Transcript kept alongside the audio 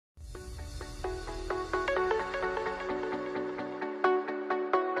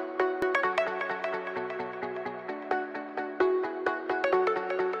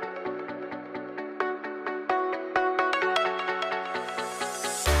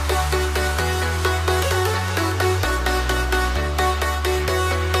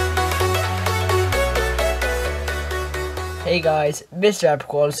Hey guys, Mr.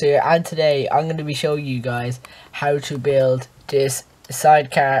 Epic here, and today I'm going to be showing you guys how to build this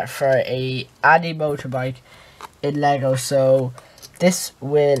sidecar for any motorbike in Lego. So this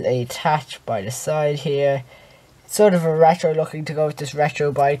will attach by the side here. It's sort of a retro looking to go with this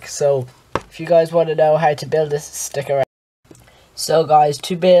retro bike. So if you guys want to know how to build this, stick around. So guys,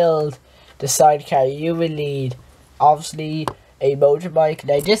 to build the sidecar you will need obviously a motorbike.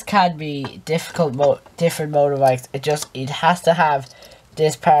 Now this can be different motorbikes. It has to have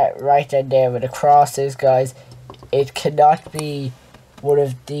this part right down there where the cross is, guys. It cannot be one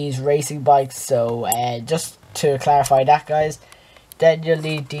of these racing bikes. So just to clarify that, guys, then you'll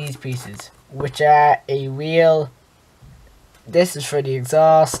need these pieces, which are a wheel. This is for the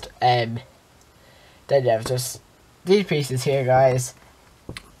exhaust. Then you have just these pieces here, guys.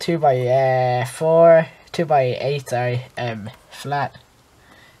 2x4, 2x8, sorry, flat.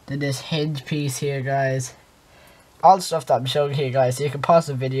 Then this hinge piece here, guys. All the stuff that I'm showing here, guys. So you can pause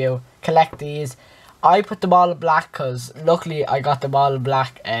the video, collect these. I put them all in black because luckily I got them all in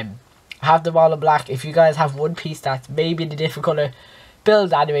black. I have them all in black. If you guys have one piece that's maybe in a different colour,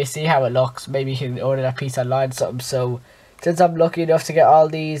 build anyway, see how it looks. Maybe you can order that piece online or something. So since I'm lucky enough to get all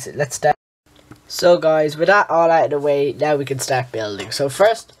these, let's start. So guys, with that all out of the way, now we can start building. So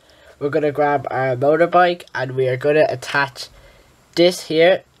first, we're going to grab our motorbike and we are going to attach this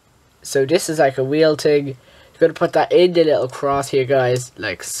here. So this is like a wheel thing. You're going to put that in the little cross here, guys,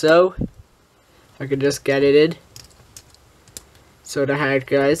 like so. I can just get it in. Sort of hard,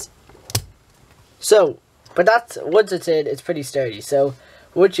 guys. So, but that's, once it's in, it's pretty sturdy. So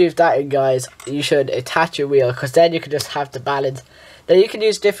once you have that in, guys, you should attach your wheel, because then you can just have the balance. Now you can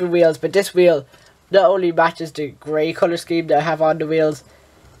use different wheels, but this wheel not only matches the grey colour scheme that I have on the wheels,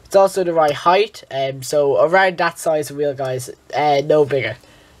 it's also the right height. So around that size of wheel, guys, no bigger.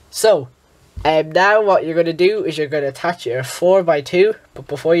 So now what you're going to do is you're going to attach your 4x2, but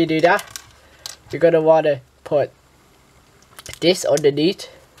before you do that, you're going to want to put this underneath.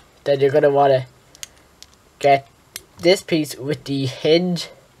 Then you're going to want to get this piece with the hinge,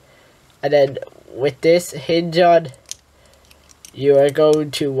 and then with this hinge on, you are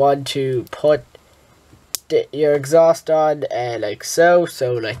going to want to put your exhaust on like so,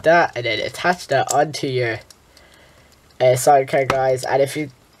 like that, and then attach that onto your sidecar, guys. And if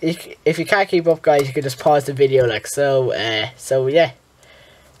you can't keep up, guys, you can just pause the video like so. So yeah,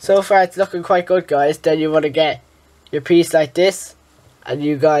 so far it's looking quite good, guys. Then you want to get your piece like this, and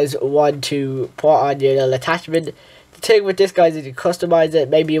you guys want to put on your little attachment. The thing with this, guys, is you customize it.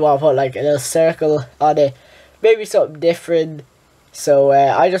 Maybe you want to put like a little circle on it, maybe something different. So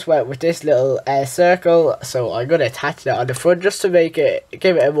I just went with this little circle, so I'm going to attach that on the front just to make it,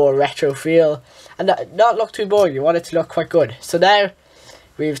 give it a more retro feel and not look too boring. You want it to look quite good. So now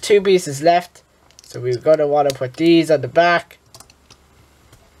we have two pieces left, so we're going to want to put these on the back,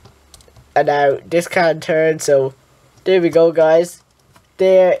 and now this can turn. So there we go, guys.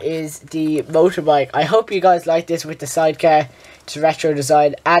 There is the motorbike. I hope you guys like this with the sidecar. It's a retro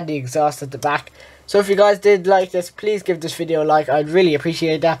design and the exhaust at the back. So if you guys did like this, please give this video a like. I'd really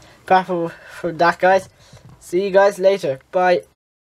appreciate that. Apart from that, guys, see you guys later. Bye.